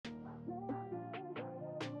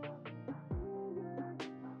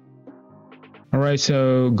Alright,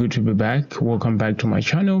 so good to be back. Welcome back to my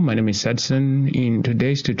channel. My name is Edson. In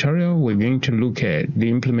today's tutorial, we're going to look at the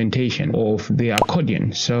implementation of the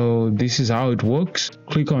accordion. So this is how it works.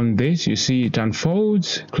 Click on this, you see it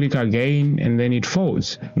unfolds, click again, and then it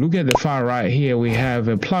folds. Look at the file right here. We have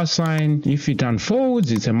a plus sign. If it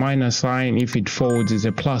unfolds, it's a minus sign. If it folds, it's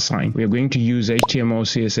a plus sign. We're going to use HTML,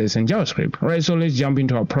 CSS, and JavaScript. Alright, so let's jump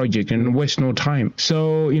into our project and waste no time.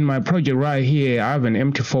 So in my project right here, I have an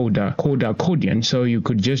empty folder called Accordion. So you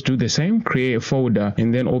could just do the same, create a folder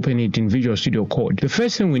and then open it in Visual Studio Code. The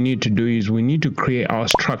first thing we need to do is we need to create our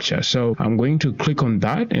structure. So I'm going to click on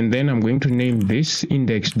that and then I'm going to name this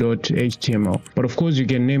index.html. But of course you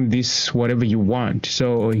can name this whatever you want.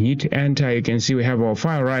 So hit enter. You can see we have our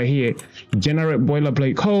file right here. Generate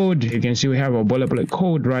boilerplate code. You can see we have our boilerplate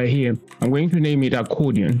code right here. I'm going to name it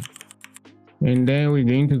accordion. And then we're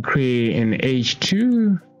going to create an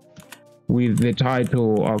h2 with the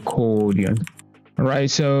title accordion.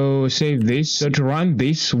 Alright, so save this. So to run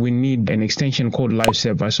this, we need an extension called live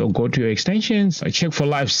server. So go to your extensions, check for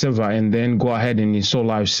live server, and then go ahead and install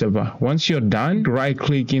live server. Once you're done, right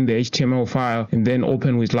click in the HTML file and then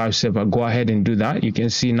open with live server. Go ahead and do that. You can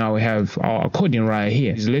see now we have our accordion right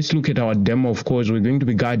here. Let's look at our demo. Of course, we're going to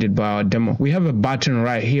be guided by our demo. We have a button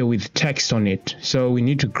right here with text on it. So we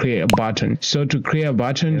need to create a button. So to create a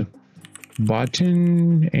button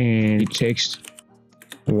and text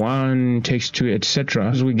 1, text 2,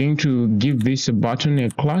 etc. So we're going to give this button a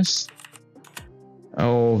class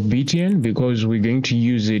of btn because we're going to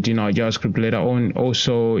use it in our JavaScript later on,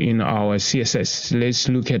 also in our CSS. Let's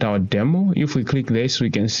look at our demo. If we click this, we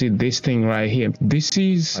can see this thing right here. This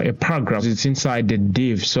is a paragraph. It's inside the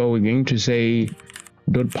div. So we're going to say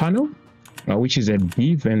 .panel, which is a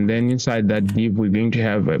div, and then inside that div we're going to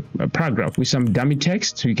have a paragraph with some dummy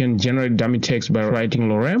text. You can generate dummy text by writing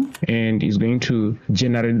lorem and it's going to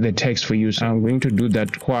generate the text for you. So I'm going to do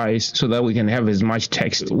that twice so that we can have as much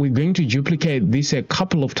text. We're going to duplicate this a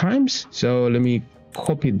couple of times. So let me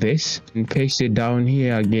copy this and paste it down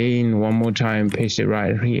here again one more time, paste it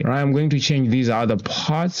right here. Right, I'm going to change these other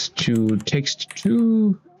parts to text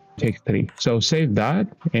 2, text 3. So save that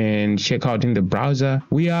and check out in the browser.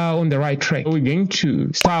 We are on the right track. We're going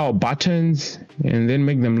to style our buttons and then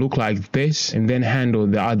make them look like this and then handle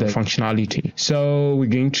the other functionality. So we're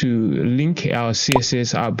going to link our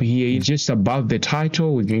CSS up here just above the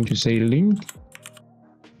title. We're going to say link.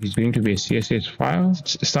 It's going to be a CSS file,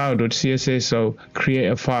 style.css. So create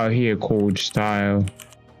a file here called style.css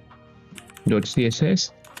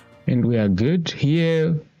and we are good.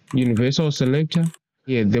 Here, universal selector.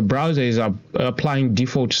 Yeah, the browser is applying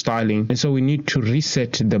default styling, and so we need to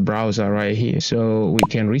reset the browser right here. So we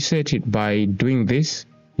can reset it by doing this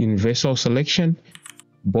universal selection,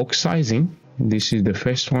 box sizing. This is the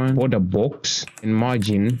first one. Border box and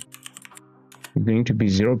margin is going to be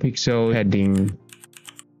 0 pixels. Heading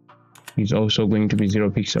is also going to be 0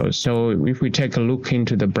 pixels. So if we take a look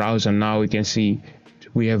into the browser now, we can see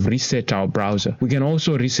we have reset our browser. We can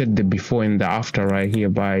also reset the before and the after right here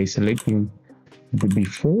by selecting the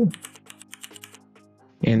before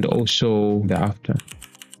and also the after.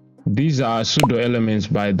 These are pseudo elements,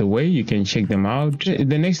 by the way. You can check them out.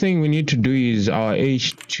 The next thing we need to do is our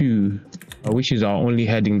h2, which is our only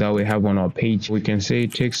heading that we have on our page. We can say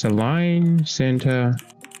text align, center,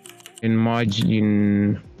 and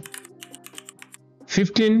margin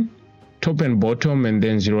 15 top and bottom, and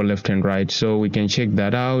then 0 left and right. So we can check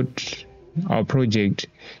that out. Our project,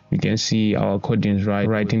 you can see our accordions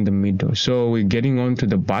right in the middle. So we're getting on to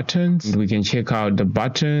the buttons. We can check out the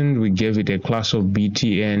button. We gave it a class of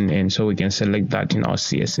btn, and so we can select that in our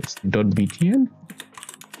css.btn.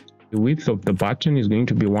 The width of the button is going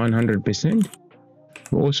to be 100%.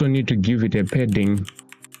 We also need to give it a padding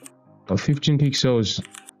of 15 pixels,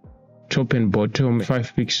 top and bottom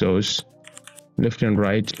 5 pixels, left and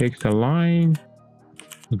right. Text align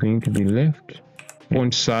is going to be left.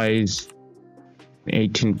 Font size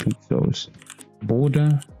 18 pixels,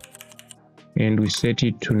 border, and we set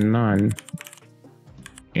it to none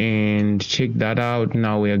and check that out.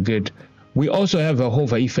 Now we are good. We also have a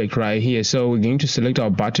hover effect right here, so we're going to select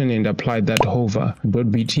our button and apply that hover.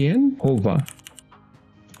 .btn hover,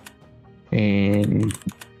 and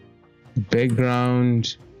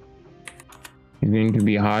background is going to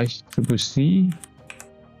be #CCC.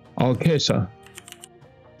 Our cursor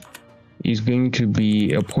is going to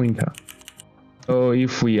be a pointer. So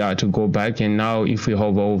if we are to go back, and now if we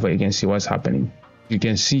hover over, you can see what's happening. You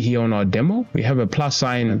can see here on our demo we have a plus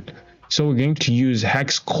sign, so we're going to use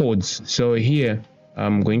hex codes. So here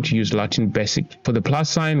I'm going to use Latin Basic. For the plus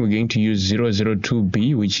sign, we're going to use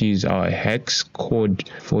 002B, which is our hex code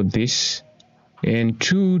for this and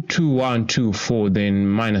 22124, then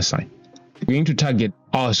minus sign. We're going to target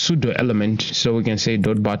our pseudo element, so we can say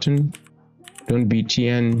dot button, dot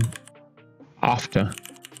btn after.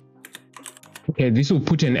 Okay, this will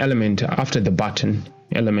put an element after the button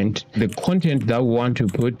element. The content that we want to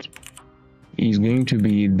put is going to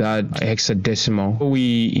be that hexadecimal.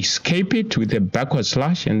 We escape it with a backward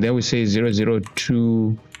slash, and then we say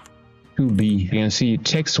 0022B. You can see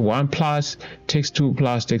text 1 plus, text 2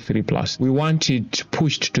 plus, text 3 plus. We want it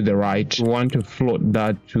pushed to the right. We want to float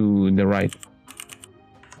that to the right.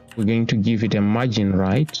 We're going to give it a margin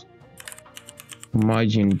right,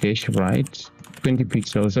 margin dash right, 20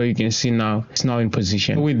 pixels. So you can see now it's now in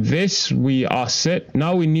position. With this, we are set.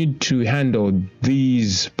 Now we need to handle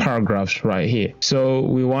these paragraphs right here. So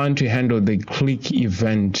we want to handle the click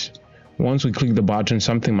event. Once we click the button,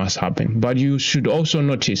 something must happen. But you should also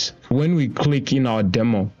notice when we click in our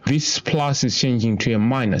demo, this plus is changing to a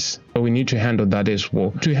minus. So we need to handle that as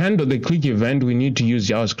well. To handle the click event, we need to use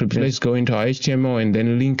JavaScript. Let's go into our HTML and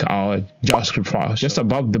then link our JavaScript file just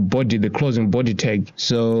above the body, the closing body tag.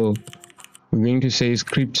 So we're going to say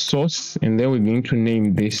script source, and then we're going to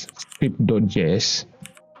name this script.js.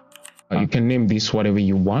 You can name this whatever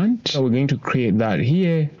you want. So we're going to create that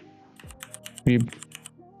here, script.js.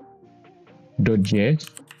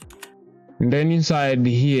 And then inside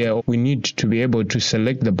here, we need to be able to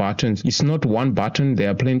select the buttons. It's not one button, there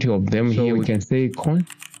are plenty of them. So here we can say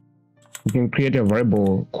const. We can create a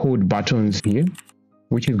variable called buttons here,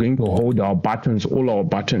 which is going to hold our buttons, all our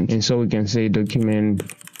buttons. And so we can say document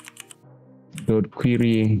dot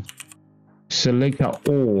query selector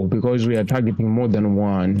all, because we are targeting more than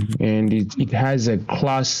one, and it has a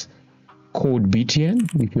class called btn.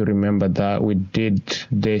 If you remember that we did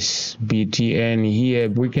this btn here,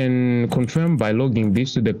 we can confirm by logging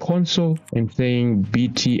this to the console and saying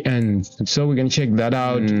btn. So we can check that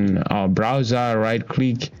out in our browser, right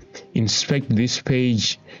click, inspect this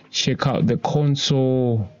page, check out the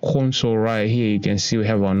console right here. You can see we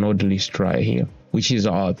have our node list right here, which is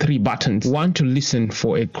our 3 buttons. We want to listen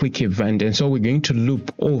for a click event, and so we're going to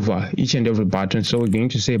loop over each and every button. So we're going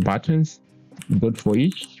to say buttons dot for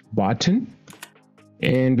each button,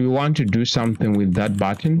 and we want to do something with that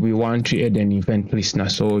button. We want to add an event listener,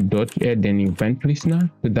 so dot add an event listener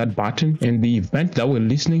to that button, and the event that we're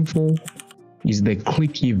listening for is the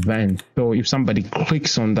click event. So if somebody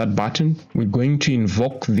clicks on that button, we're going to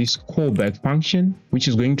invoke this callback function, which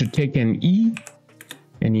is going to take an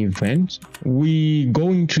event. We're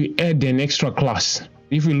going to add an extra class.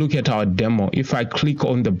 If we look at our demo, if I click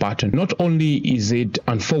on the button, not only is it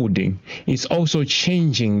unfolding, it's also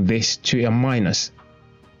changing this to a minus,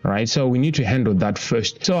 right? So we need to handle that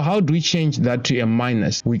first. So how do we change that to a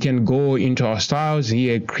minus? We can go into our styles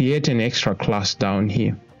here, create an extra class down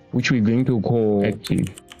here, which we're going to call active,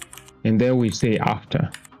 and then we say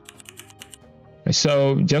after.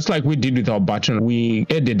 So just like we did with our button, we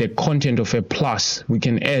added a content of a plus. We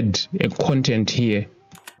can add a content here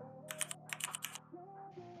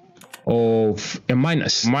of a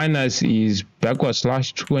minus. Minus is backward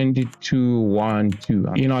slash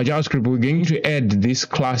 2212. In our JavaScript, we're going to add this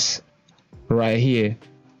class right here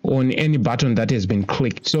on any button that has been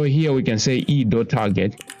clicked. So here we can say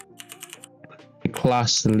e.target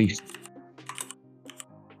class list,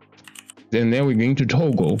 and then we're going to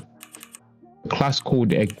toggle class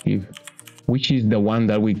called active, which is the one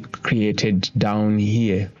that we created down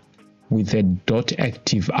here with a dot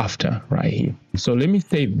active after right here. So let me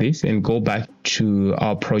save this and go back to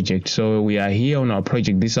our project. So we are here on our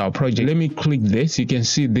project. This is our project. Let me click this. You can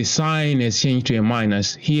see the sign has changed to a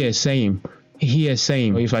minus. Here same, here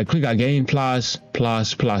same. If I click again, plus.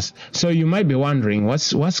 So you might be wondering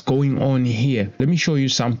what's going on here. Let me show you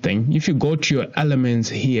something. If you go to your elements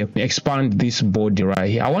here, expand this body right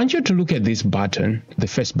here, I want you to look at this button, the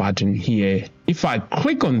first button here. If I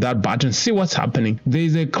click on that button, see what's happening.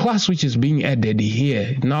 There's a class which is being added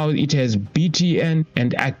here. Now it has btn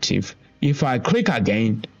and active. If I click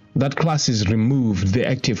again, that class is removed, the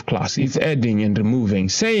active class. It's adding and removing.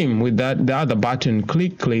 Same with that, the other button,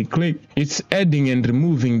 click. It's adding and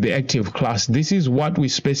removing the active class. This is what we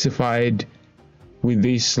specified with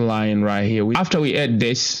this line right here. After we add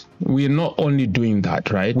this, we're not only doing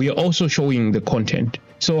that, right? We are also showing the content.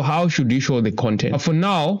 So how should you show the content? For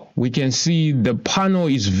now, we can see the panel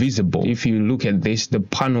is visible. If you look at this, the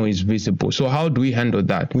panel is visible. So how do we handle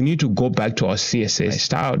that? We need to go back to our CSS,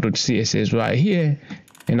 style.css right here.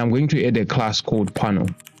 And I'm going to add a class called panel.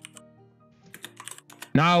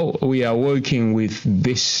 Now we are working with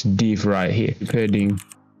this div right here, padding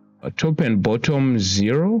top and bottom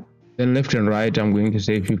 0, then left and right I'm going to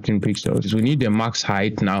say 15 pixels. We need a max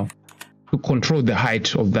height now. to control the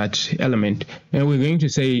height of that element, and we're going to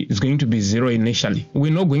say it's going to be 0 initially.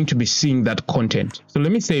 We're not going to be seeing that content. So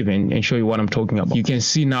let me save and show you what I'm talking about. You can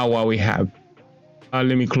see now what we have.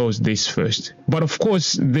 Let me close this first. But of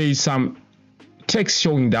course, there is some text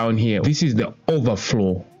showing down here. This is the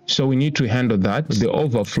overflow. So we need to handle that. The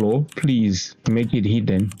overflow, please make it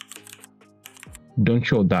hidden. Don't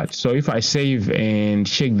show that. So if I save and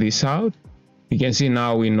check this out, you can see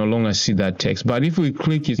now we no longer see that text. But if we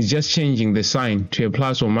click it, it's just changing the sign to a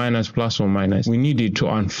plus or minus, plus or minus. We need it to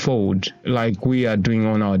unfold like we are doing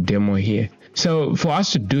on our demo here. So for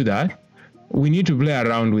us to do that, we need to play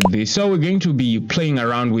around with this. So we're going to be playing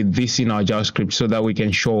around with this in our JavaScript so that we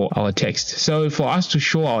can show our text. So for us to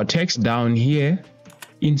show our text down here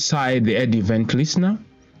inside the add event listener,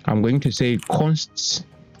 I'm going to say const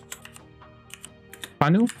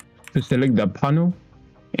panel to select the panel,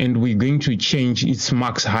 and we're going to change its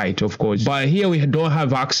max height, of course. But here we don't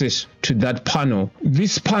have access to that panel.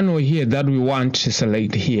 This panel here that we want to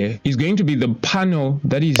select here is going to be the panel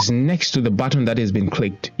that is next to the button that has been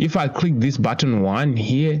clicked. If I click this button 1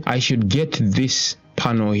 here, I should get this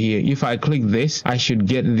panel here. If I click this, I should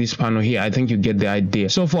get this panel here. I think you get the idea.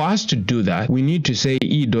 So for us to do that, we need to say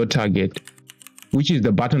e.target, which is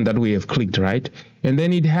the button that we have clicked, right? And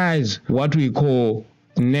then it has what we call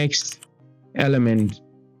next element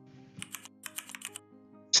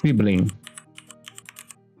sibling,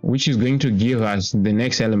 which is going to give us the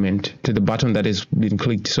next element to the button that has been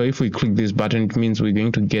clicked. So if we click this button, it means we're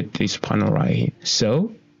going to get this panel right here.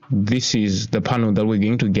 So this is the panel that we're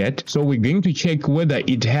going to get. So we're going to check whether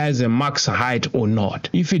it has a max height or not.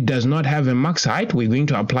 If it does not have a max height, we're going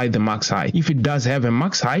to apply the max height. If it does have a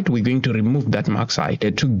max height, we're going to remove that max height.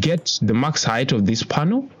 To get the max height of this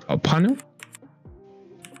panel,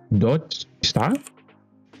 dot star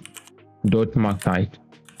dot max height.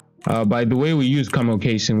 By the way, we use camel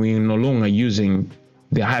casing. We're no longer using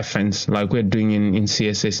the hyphens like we're doing in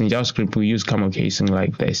CSS and JavaScript. We use camel casing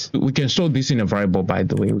like this. We can store this in a variable, by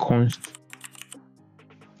the way. Const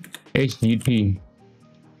hgt.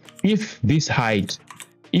 If this height,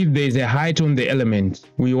 if there's a height on the element,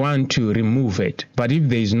 we want to remove it. But if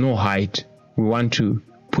there is no height, we want to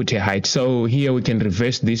put a height. So here we can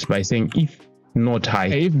reverse this by saying if not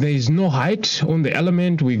height. If there is no height on the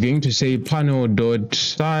element, we're going to say panel dot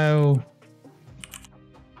style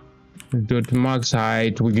dot max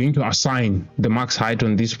height. We're going to assign the max height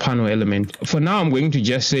on this panel element. For now, I'm going to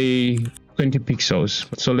just say 20 pixels.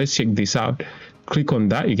 So let's check this out. Click on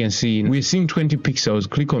that. You can see we're seeing 20 pixels.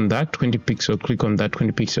 Click on that, 20 pixels. Click on that,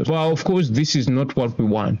 20 pixels. Well, of course, this is not what we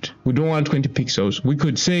want. We don't want 20 pixels. We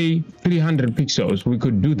could say 300 pixels. We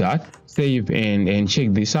could do that. Save and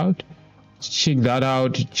check this out. Check that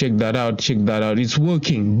out, check that out, check that out. It's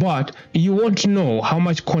working, but you want to know how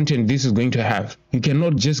much content this is going to have. You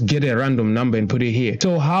cannot just get a random number and put it here.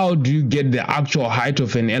 So how do you get the actual height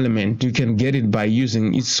of an element? You can get it by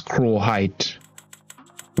using its scroll height.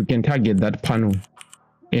 We can target that panel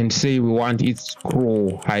and say we want its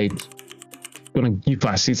scroll height. It's gonna give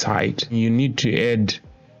us its height. You need to add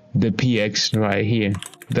the px right here.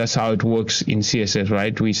 That's how it works in CSS,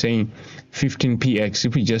 right? We're saying 15px.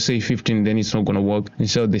 If we just say 15, then it's not going to work. And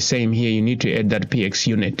so the same here, you need to add that px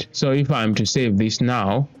unit. So if I'm to save this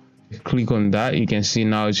now, click on that, you can see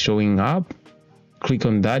now it's showing up. Click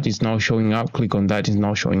on that, it's now showing up. Click on that, it's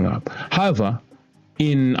now showing up. However,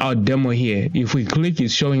 in our demo here, if we click,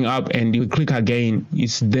 it's showing up, and if we click again,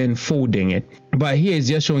 it's then folding it. But here it's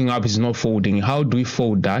just showing up, it's not folding. How do we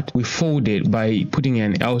fold that? We fold it by putting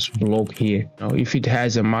an else block here. Now if it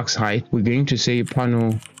has a max height, we're going to say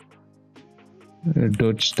panel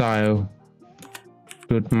dot style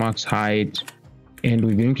dot max height, and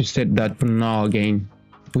we're going to set that now again,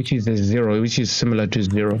 which is a 0, which is similar to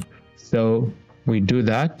 0. So we do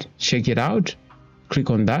that, check it out, click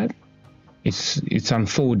on that, it's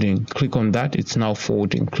unfolding. Click on that, it's now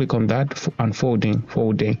folding. Click on that, unfolding,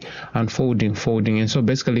 folding, unfolding, folding. And so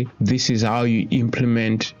basically this is how you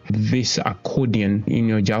implement this accordion in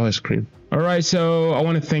your JavaScript. All right, so I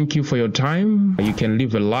want to thank you for your time. You can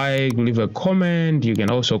leave a like, leave a comment. You can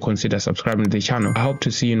also consider subscribing to the channel. I hope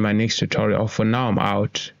to see you in my next tutorial. For now, I'm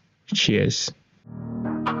out. Cheers.